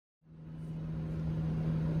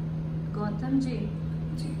गौतम जी,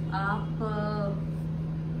 आप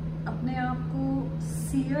अपने आप को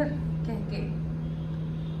सीयर कह के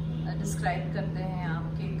डिस्क्राइब करते हैं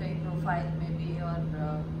आपके कई प्रोफाइल में भी, और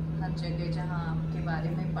हर जगह जहां आपके बारे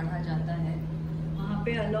में पढ़ा जाता है वहाँ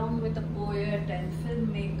पे along with a poet and film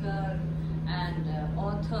maker and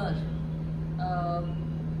author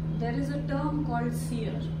there is a term called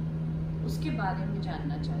seer. उसके बारे में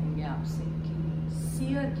जानना चाहेंगे आपसे कि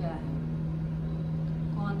सीयर क्या है,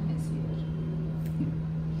 कौन है सीयर?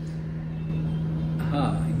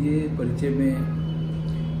 हाँ, ये परिचय में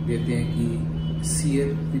देते हैं कि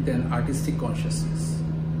shear with an artistic consciousness.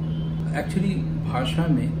 Actually भाषा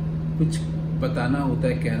में कुछ बताना होता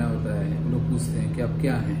है, कहना होता है। लोग पूछते हैं कि आप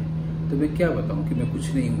क्या हैं, तो मैं क्या बताऊं कि मैं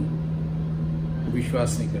कुछ नहीं हूं,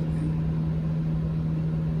 विश्वास नहीं करते हैं।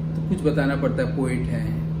 तो कुछ बताना पड़ता है, पोएट हैं,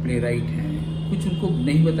 प्ले राइट हैं। कुछ उनको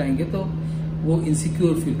नहीं बताएंगे तो वो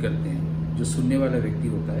इनसिक्योर फील करते हैं, जो सुनने वाला व्यक्ति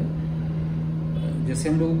होता है। जैसे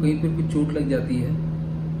हम लोगों को कहीं पर कुछ चोट लग जाती है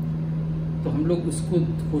तो हम लोग उसको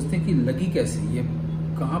खोजते हैं कि लगी कैसे, ये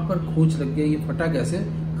कहाँ पर खोज लग गया, ये फटा कैसे,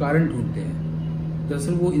 कारण ढूंढते हैं।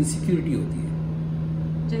 दरअसल वो इनसिक्योरिटी होती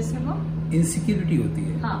है। जैसे वो इनसिक्योरिटी होती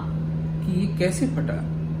है, हाँ, कि ये कैसे फटा।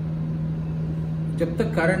 जब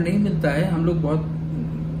तक कारण नहीं मिलता है हम लोग बहुत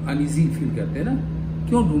अनईजी फील करते हैं ना,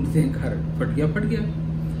 क्यों ढूंढते हैं कारण, फट गया।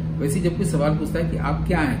 वैसे जब कोई सवाल पूछता है कि आप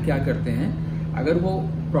क्या हैं, क्या करते हैं, अगर वो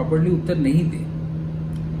प्रॉपर्ली उत्तर नहीं दे,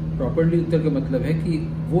 प्रॉपर्ली उत्तर का मतलब है कि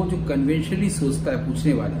वो जो कन्वेंशनली सोचता है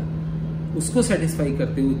पूछने वाला, उसको सेटिस्फाई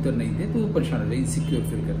करते हुए उत्तर नहीं दे, तो वो परेशान हो, इनसिक्योर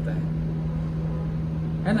फील करता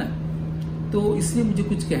है ना। तो इसलिए मुझे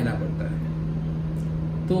कुछ कहना पड़ता है।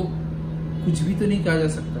 तो कुछ भी तो नहीं कहा जा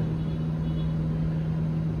सकता।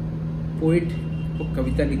 पोएट वो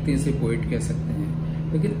कविता लिखते हैं, इसे पोएट कह सकते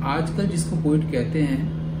हैं, लेकिन आजकल जिसको पोएट कहते हैं,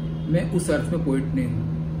 मैं उस अर्थ में पोएट नहीं हूं।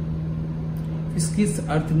 किस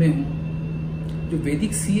अर्थ में हूं? जो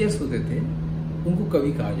वैदिक सीयर्स होते थे उनको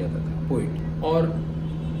कवि कहा जाता था, पोएट, और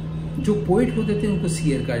जो पोएट होते थे उनको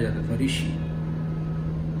सीयर कहा जाता था, ऋषि।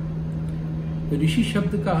 तो ऋषि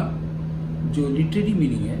शब्द का जो लिटरेरी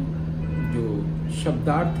मीनिंग है, जो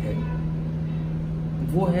शब्दार्थ है,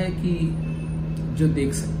 वो है कि जो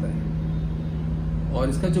देख सकता है, और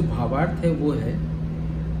इसका जो भावार्थ है वो है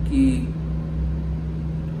कि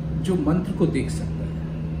जो मंत्र को देख सकता है।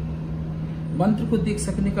 मंत्र को देख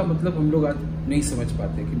सकने का मतलब हम लोग आज नहीं समझ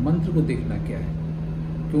पाते कि मंत्र को देखना क्या है,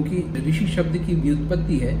 क्योंकि ऋषि शब्द की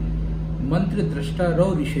व्युत्पत्ति है मंत्र दृष्टा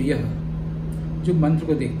रौ ऋषयः। जो मंत्र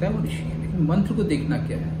को देखता है वो ऋषि है। लेकिन मंत्र को देखना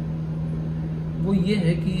क्या है? वो ये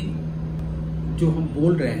है कि जो हम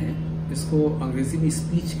बोल रहे हैं, इसको अंग्रेजी में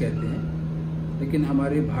स्पीच कहते हैं, लेकिन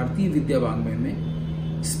हमारे भारतीय विद्या वाङ्मय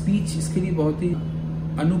में स्पीच इसके लिए बहुत ही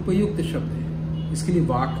अनुपयुक्त शब्द है। इसके लिए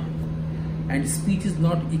वाक है, and speech is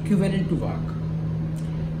not equivalent to वाक,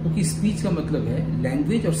 क्योंकि स्पीच का मतलब है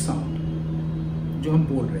लैंग्वेज और साउंड जो हम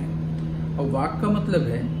बोल रहे हैं, और वाक का मतलब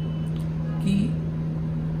है कि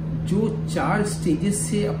जो 4 स्टेजेस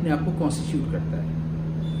से अपने आप को कॉन्स्टिट्यूट करता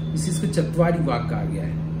है। इसको चतवारी वाक कहा गया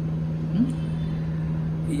है,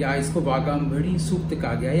 या इसको वागाम्भरी सूक्त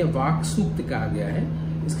कहा गया है, या वाक सूक्त कहा गया है।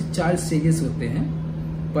 इसके 4 स्टेजेस होते हैं,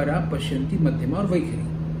 परा, पश्यंती, मध्यमा और वैखरी।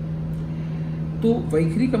 तो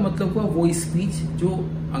वैखरी का मतलब हुआ वो स्पीच जो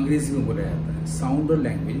अंग्रेजी में बोला जाता है, साउंड और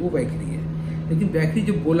लैंग्वेज, वो वैखरी है। लेकिन वैखरी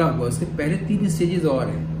जो बोला हुआ उसके पहले 3 स्टेजेस और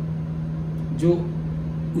हैं, जो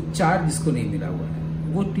उच्चार जिसको नहीं मिला हुआ है।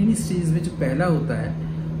 वो 3 स्टेजेस में जो पहला होता है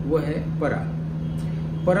वो है परा।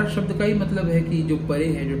 परा शब्द का ही मतलब है कि जो परे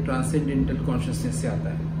है, जो ट्रांसेंडेंटल कॉन्शियसनेस से आता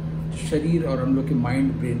है, शरीर और हम लोग के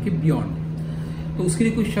माइंड ब्रेन के बियॉन्ड है। तो उसके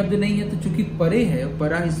लिए कोई शब्द नहीं है, तो चूंकि परे है,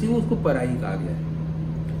 परा, इसलिए उसको परा ही कहा गया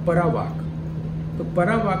है, परावाक। तो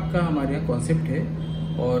परावाक का हमारे यहाँ कॉन्सेप्ट है,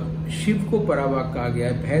 और शिव को परावाक कहा गया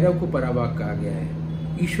है, भैरव को परावाक कहा गया है,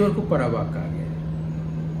 ईश्वर को परावाक कहा गया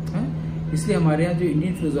है। इसलिए हमारे यहाँ जो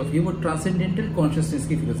इंडियन फिलोसॉफी है वो ट्रांसेंडेंटल कॉन्शियसनेस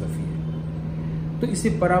की फिलोसॉफी है। तो इससे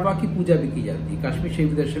परावाक की पूजा भी की जाती है। काश्मीर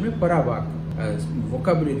शैव दर्शन में परावाक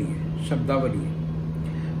वोकैबुलरी है, शब्दावली है।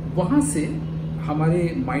 वहां से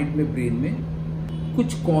हमारे माइंड में, ब्रेन में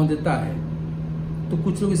कुछ कौंधता है। तो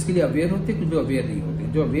कुछ लोग इसके लिए अवेयर होते हैं, कुछ लोग अवेयर नहीं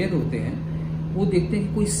होते। जो अवेयर होते हैं वो देखते हैं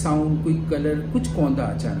कि कोई साउंड, कोई कलर, कुछ कौंधा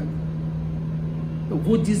अचानक। तो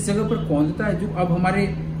वो जिस जगह पर कौंधता है, जो अब हमारे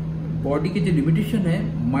बॉडी के जो लिमिटेशन है,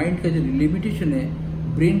 माइंड का जो लिमिटेशन है,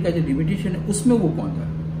 ब्रेन का जो लिमिटेशन है, उसमें वो कौंधा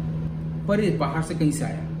पर बाहर से कहीं से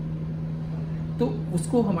आया, तो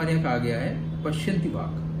उसको हमारे यहाँ कहा गया है पश्यंती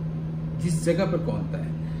वाक, जिस जगह पर कौंधता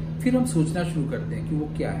है। फिर हम सोचना शुरू करते हैं कि वो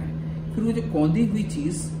क्या है। फिर वो जो कौंधी हुई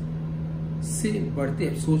चीज से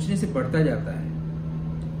सोचने से बढ़ता जाता है,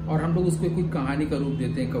 और हम लोग उसको कोई कहानी का रूप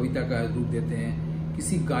देते हैं, कविता का रूप देते हैं,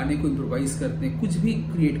 किसी गाने को इम्प्रोवाइज करते हैं, कुछ भी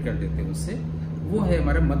क्रिएट कर देते हैं उससे, वो है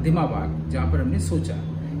हमारा मध्यमा भाग, जहाँ पर हमने सोचा।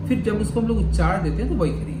 फिर जब उसको हम लोग उच्चार देते हैं तो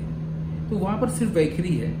वैखरी है, तो वहां पर सिर्फ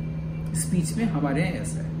वैखरी है। स्पीच में हमारे यहाँ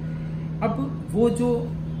ऐसा है। अब वो जो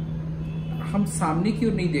हम सामने की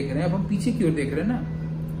ओर नहीं देख रहे हैं, अब हम पीछे की ओर देख रहे हैं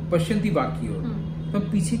ना, पश्चिमी भाग की ओर, तो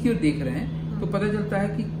हम पीछे की ओर देख रहे हैं, तो पता चलता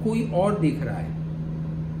है कि कोई और देख रहा है,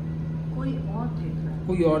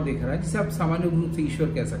 कोई और देख रहा है, जिसे आप सामान्य रूप से ईश्वर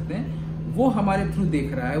कह सकते हैं। वो हमारे थ्रू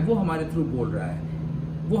देख रहा है, वो हमारे थ्रू बोल रहा है,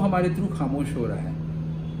 वो हमारे थ्रू खामोश हो रहा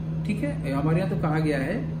है। ठीक है, हमारे यहाँ तो कहा गया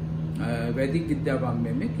है वैदिक विद्या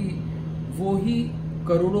वाङ्मय में कि वो ही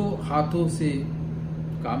करोड़ों हाथों से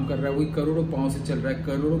काम कर रहा है, वही करोड़ों पांव से चल रहा है,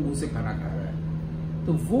 करोड़ों मुंह से खाना खा रहा है,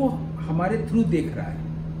 तो वो हमारे थ्रू देख रहा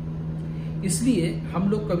है। इसलिए हम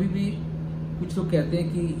लोग कभी भी, कुछ लोग कहते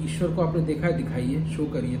हैं कि ईश्वर को आपने देखा है, दिखाइए, शो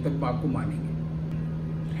करिए, तब आपको मानेंगे,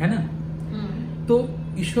 है ना। तो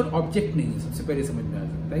ईश्वर ऑब्जेक्ट नहीं है, सबसे पहले समझ में आ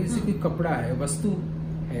सकता है। जैसे कोई कपड़ा है, वस्तु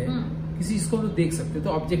है, किसी चीज को हम लोग देख सकते हैं, तो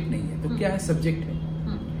ऑब्जेक्ट नहीं है, तो क्या है, सब्जेक्ट है।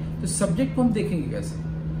 तो सब्जेक्ट को हम देखेंगे कैसे,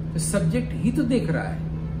 तो सब्जेक्ट ही तो देख रहा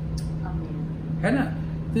है ना।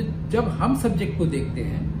 तो जब हम सब्जेक्ट को देखते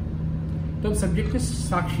हैं तो हम सब्जेक्ट के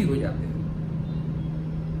साक्षी हो जाते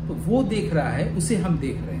हैं। तो वो देख रहा है, उसे हम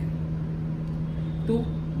देख रहे हैं। तो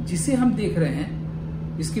जिसे हम देख रहे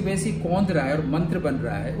हैं, इसकी वजह से कौंध रहा है और मंत्र बन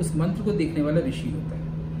रहा है, उस मंत्र को देखने वाला ऋषि होता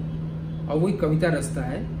है, और वही कविता रचता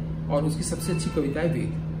है, और उसकी सबसे अच्छी कविता है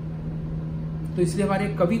वेद। तो इसलिए हमारे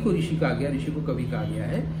कवि को ऋषि कहा गया, ऋषि को कवि कहा गया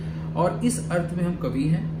है। और इस अर्थ में हम कवि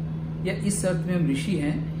हैं, या इस अर्थ में हम ऋषि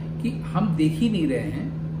हैं कि हम देख ही नहीं रहे हैं,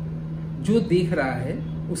 जो देख रहा है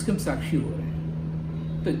उसके हम साक्षी हो रहे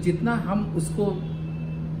हैं। तो जितना हम उसको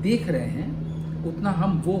देख रहे हैं, उतना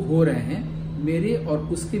हम वो हो रहे हैं। मेरे और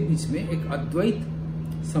उसके बीच में एक अद्वैत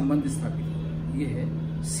संबंध स्थापित हो रहा है। ये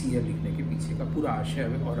है सीयर लिखने के पीछे का पूरा आशय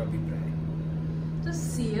और अभिप्राय। तो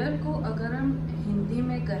सीयर को अगर हम हिंदी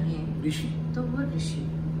में कहें ऋषि, तो वो ऋषि।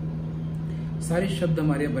 सारे शब्द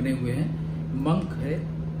हमारे यहाँ बने हुए हैं। मंक है,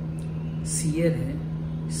 सीयर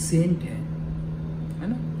है, सेंट है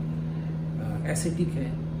ना, एसेटिक है,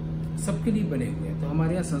 सबके लिए बने हुए हैं। तो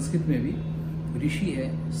हमारे यहाँ संस्कृत में भी ऋषि है,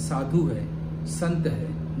 साधु है, संत है,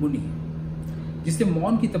 मुनि है। जिसने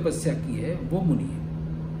मौन की तपस्या की है वो मुनि है।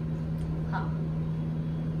 हाँ।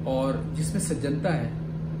 और जिसमें सज्जनता है,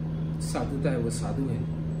 साधुता है, वो साधु है।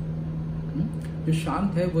 जो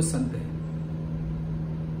शांत है वो संत है।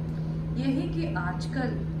 यही कि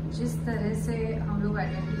आजकल जिस तरह से हम लोग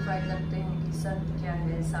आइडेंटिफाई करते हैं कि संत क्या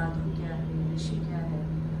है, साधु क्या है, ऋषि क्या है,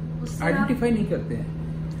 उससे आइडेंटिफाई नहीं करते हैं।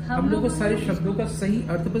 हम लोग को सारे शब्दों का सही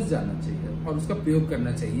अर्थ बस जानना चाहिए और उसका प्रयोग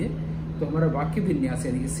करना चाहिए, तो हमारा वाक्य विन्यास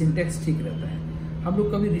यानी कि सिंटेक्स ठीक रहता है। हम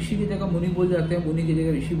लोग कभी ऋषि की जगह मुनि बोल जाते हैं, मुनि की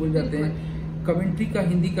जगह ऋषि बोल जाते हैं। कमेंट्री का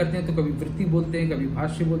हिंदी करते हैं तो कभी वृत्ति बोलते हैं, कभी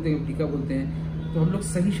भाष्य बोलते हैं, कभी टीका बोलते हैं। तो हम लोग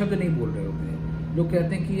सही शब्द नहीं बोल रहे होते हैं। लोग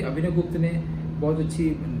कहते हैं कि अभिनव गुप्त ने बहुत अच्छी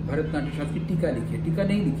भरतनाट्य शास्त्र की टीका लिखी है। टीका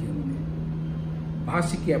नहीं लिखी उन्होंने,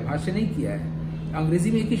 भाष्य किया, भाष्य नहीं किया है।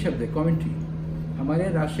 अंग्रेजी में एक ही शब्द है, कमेंट्री। हमारे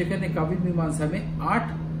राजशेखर ने काव्य मीमांसा में 8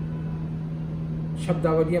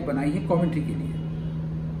 शब्दावलियां बनाई है कमेंट्री के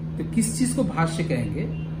लिए। तो किस चीज को भाष्य कहेंगे?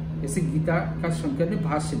 जैसे गीता का शंकर ने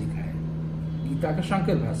भाष्य लिखा है, गीता का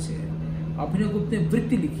शंकर भाष्य है। अभिनव गुप्त ने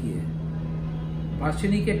वृत्ति लिखी है, भाष्य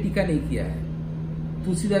नहीं किया, टीका नहीं किया है।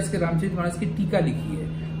 तुलसीदास के रामचरितमानस की टीका लिखी है।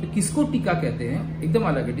 तो किसको टीका कहते हैं? एकदम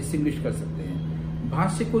अलग है, डिस्टिंग्विश कर सकते हैं।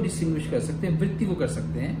 भाष्य को डिस्टिंग्विश कर सकते हैं, वृत्ति को कर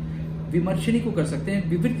सकते हैं, विमर्शनी को कर सकते हैं,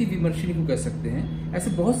 विवृत्ति विमर्शनी को कर सकते हैं।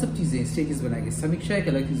 ऐसे बहुत सब चीजें स्टेजेस बनाई गई। समीक्षा एक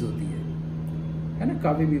अलग चीज होती है ना,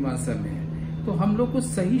 काव्य मीमांसा में है। तो हम लोग को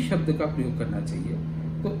सही शब्द का प्रयोग करना चाहिए।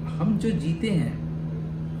 तो हम जो जीते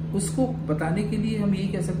हैं उसको बताने के लिए हम यही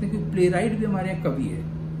कह सकते हैं कि प्ले राइट भी हमारे यहाँ कवि है,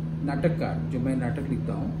 नाटककार। जो मैं नाटक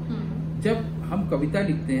लिखता हूँ, जब हम कविता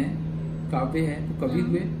लिखते हैं, काव्य है तो कवि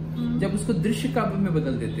हुए। जब उसको दृश्य काव्य में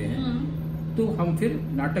बदल देते हैं तो हम फिर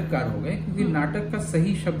नाटककार हो गए, क्योंकि नाटक का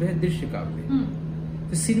सही शब्द है दृश्य काव्य।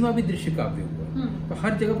 तो सिनेमा भी दृश्य काव्य हुआ। तो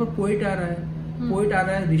हर जगह पर पोएट आ रहा है, पोएट आ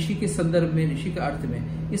रहा है ऋषि के संदर्भ में, ऋषि के अर्थ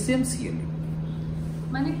में। इससे हम सीयर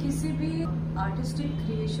लिखते। मैंने किसी भी आर्टिस्टिक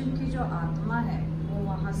क्रिएशन की जो आत्मा है वो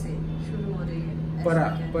वहाँ से शुरू हो रही है,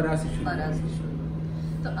 परा से शुरू।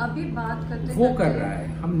 तो अभी बात करते वो कर रहा है,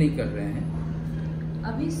 हम नहीं कर रहे हैं।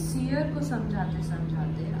 अभी सीयर को समझाते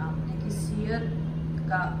समझाते आपने कि सीयर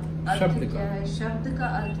का अर्थ क्या है, शब्द का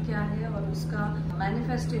अर्थ क्या है और उसका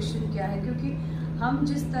मैनिफेस्टेशन क्या है। क्योंकि हम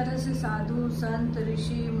जिस तरह से साधु संत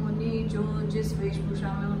ऋषि मुनि जो जिस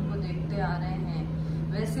वेशभूषा में उनको देखते आ रहे हैं,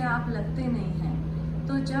 वैसे आप लगते नहीं हैं।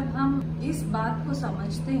 तो जब हम इस बात को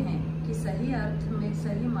समझते हैं कि सही अर्थ में,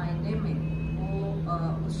 सही मायने में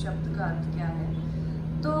वो उस शब्द का अर्थ क्या है,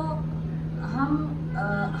 तो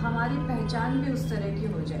हमारी पहचान भी उस तरह की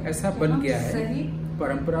हो जाए। ऐसा बन गया है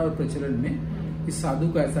परंपरा और प्रचलन में कि साधु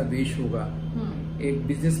का ऐसा वेश होगा, एक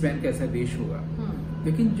बिजनेसमैन का ऐसा वेश होगा।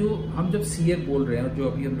 लेकिन जो हम जब सीयर बोल रहे हैं और जो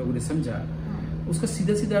अभी हम लोगों ने समझा, उसका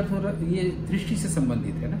सीधा सीधा अर्थ हो रहा, ये दृष्टि से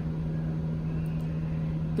संबंधित है ना।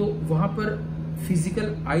 तो वहां पर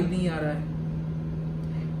फिजिकल आई नहीं आ रहा है,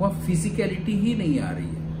 वहां फिजिकलिटी ही नहीं आ रही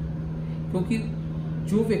है, क्योंकि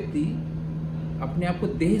जो व्यक्ति अपने आप को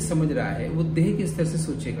देह समझ रहा है वो देह के स्तर से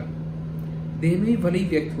सोचेगा, देह में ही भले ही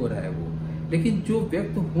व्यक्त हो रहा है वो, लेकिन जो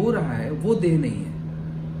व्यक्त हो रहा है वो देह नहीं है।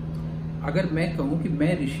 अगर मैं कहूं कि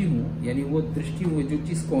मैं ऋषि हूं, यानी वो दृष्टि हुई जो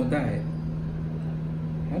चीज कौंधा है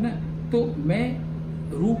ना, तो मैं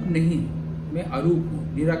रूप नहीं हूं, मैं अरूप हूं,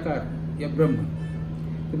 निराकार हूं या ब्रह्म।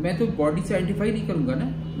 तो मैं तो बॉडी से आइडेंटिफाई नहीं करूंगा ना,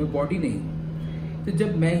 मैं बॉडी नहीं हूं। तो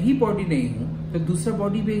जब मैं ही बॉडी नहीं हूं तो दूसरा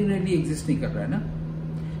बॉडी भी रियली एग्जिस्ट नहीं कर रहा है ना।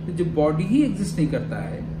 तो जब बॉडी ही एग्जिस्ट नहीं करता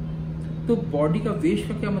है तो बॉडी का वेश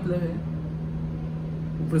का क्या मतलब है?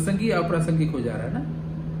 प्रसंगी अप्रासंगिक हो जा रहा है ना।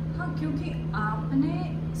 हाँ, क्योंकि आपने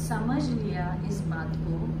समझ लिया इस बात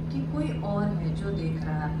को कि कोई और है जो देख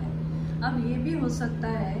रहा है। अब ये भी हो सकता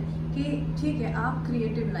है कि ठीक है आप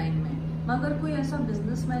क्रिएटिव लाइन में, मगर कोई ऐसा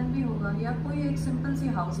बिजनेसमैन भी होगा या कोई एक सिंपल सी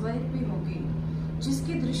हाउसवाइफ भी होगी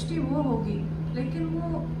जिसकी दृष्टि वो होगी, लेकिन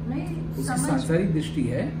वो नहीं समझ, सांसारिक दृष्टि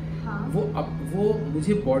है। हाँ। वो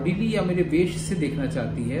मुझे बॉडीली या मेरे वेश से देखना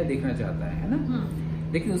चाहता है ना।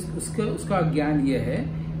 लेकिन उसका अज्ञान यह है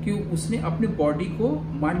कि उसने अपने बॉडी को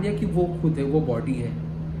मान लिया कि वो खुद है, वो बॉडी है।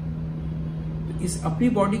 तो इस अपनी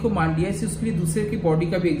बॉडी को मान लिया, इससे उसके लिए दूसरे की बॉडी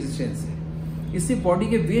का भी एग्जिस्टेंस है, इससे बॉडी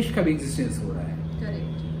के वेश का भी एग्जिस्टेंस हो रहा है।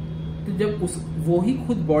 करेक्ट। तो जब वो ही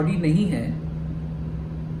खुद बॉडी नहीं है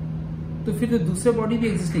तो फिर तो दूसरा बॉडी भी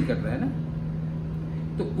एग्जिस्ट नहीं कर रहा है ना।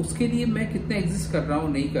 तो उसके लिए मैं कितना एग्जिस्ट कर रहा हूं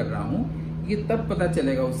नहीं कर रहा हूं, ये तब पता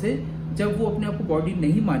चलेगा उसे जब वो अपने आप को बॉडी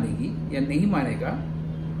नहीं मानेगी या नहीं मानेगा,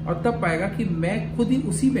 और तब पाएगा कि मैं खुद ही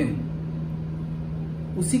उसी में हूं,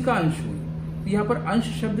 उसी का अंश हूं। तो यहाँ पर अंश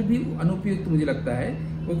शब्द भी अनुपयुक्त मुझे लगता है,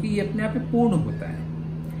 क्योंकि ये अपने आप में पूर्ण होता है।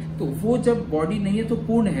 तो वो जब बॉडी नहीं है तो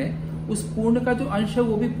पूर्ण है, उस पूर्ण का जो अंश है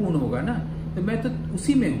वो भी पूर्ण होगा ना। तो मैं तो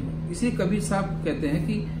उसी में हूं। इसलिए कबीर साहब कहते हैं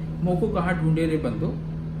कि मोह को कहाँ ढूंढे रे बंदो,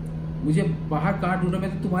 मुझे बाहर कहाँ ढूंढा, मैं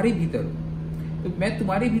तो तुम्हारे भीतर हूँ। तो मैं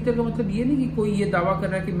तुम्हारे भीतर का मतलब ये नहीं कि कोई ये दावा कर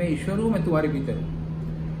रहा है कि मैं ईश्वर हूं, मैं तुम्हारे भीतर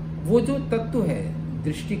हूं। वो जो तत्व है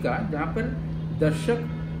दृष्टि का, जहां पर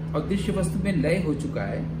दर्शक और दृश्य वस्तु में लय हो चुका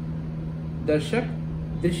है, दर्शक,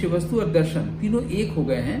 दृश्य वस्तु और दर्शन तीनों एक हो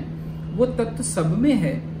गए हैं, वो तत्व सब में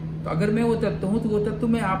है। तो अगर मैं वो तत्व हूं तो वो तत्व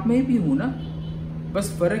मैं आप में भी हूं ना।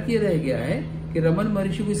 बस फर्क ये रह गया है कि रमन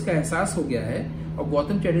महर्षि को इसका एहसास हो गया है और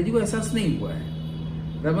गौतम चटर्जी को एहसास नहीं हुआ है।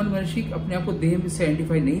 रमन महर्षि अपने आप को देह से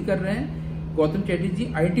आइडेंटिफाई नहीं कर रहे हैं, गौतम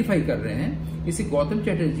चटर्जी आइडेंटिफाई कर रहे हैं। इसे गौतम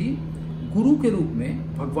चटर्जी गुरु के रूप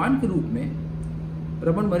में, भगवान के रूप में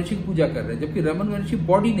रमन महर्षि की पूजा कर रहे हैं, जबकि रमन महर्षि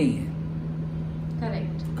बॉडी नहीं है।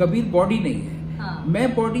 करेक्ट। कबीर बॉडी नहीं है। हाँ।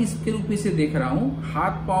 मैं बॉडी के रूप में इसे देख रहा हूँ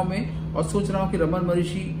हाथ पांव में, और सोच रहा हूँ कि रमन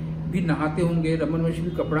महर्षि भी नहाते होंगे, रमन महर्षि भी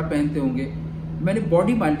कपड़ा पहनते होंगे। मैंने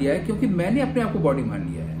बॉडी मान लिया है क्योंकि मैंने अपने आप को बॉडी मान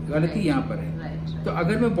लिया है। गलती यहाँ पर है। तो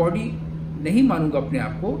अगर मैं बॉडी नहीं मानूंगा अपने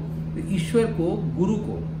आप को, तो ईश्वर को, गुरु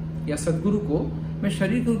को या सदगुरु को मैं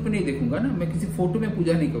शरीर के रूप में नहीं देखूंगा ना। मैं किसी फोटो में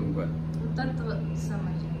पूजा नहीं करूंगा।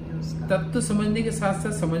 तत्व समझने के साथ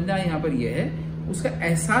साथ समझना यहाँ पर यह है, उसका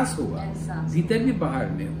एहसास होगा भीतर भी बाहर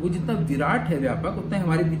में। वो जितना विराट है व्यापक, उतना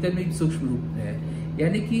हमारे भीतर में भी सूक्ष्म रूप है,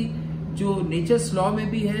 यानी कि जो नेचर्स लॉ में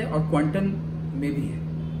भी है और क्वांटम में भी है।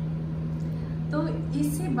 तो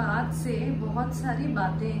इसी बात से बहुत सारी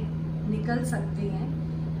बातें निकल सकती हैं।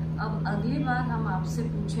 अब अगली बार हम आपसे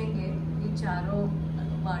पूछेंगे ये चारों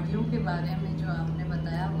वाणियों के बारे में, जो आपने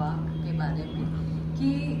बताया वाक के बारे में,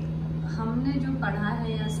 कि हमने जो पढ़ा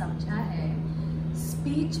है या समझा है,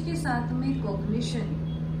 स्पीच के साथ में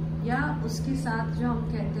कॉग्निशन या उसके साथ जो हम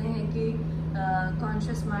कहते हैं कि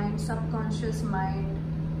conscious mind, subconscious mind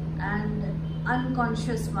and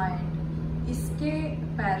unconscious mind, इसके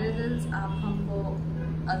पैरेलल्स आप हमको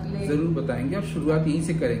अगले जरूर बताएंगे। और शुरुआत यहीं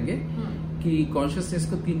से करेंगे कि कॉन्शियसनेस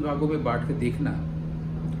को 3 भागों में बांट के देखना,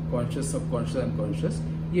 कॉन्शियस, सबकॉन्शियस, अनकॉन्शियस,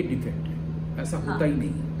 ये डिफेक्ट है, ऐसा होता ही नहीं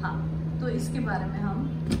है। हाँ, तो इसके बारे में हम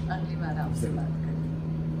अगली बार आपसे बात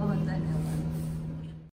करेंगे। बहुत धन्यवाद।